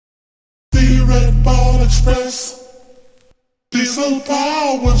Express. Diesel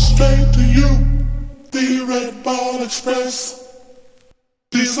power straight to you. The Red Ball Express.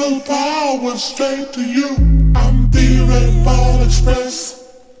 Diesel power straight to you. I'm the Red Ball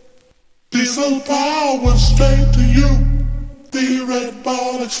Express. Diesel power straight to you. The Red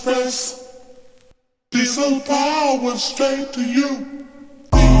Ball Express. Diesel power straight to you.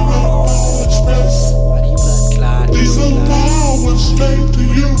 The Red Ball Express. Diesel power straight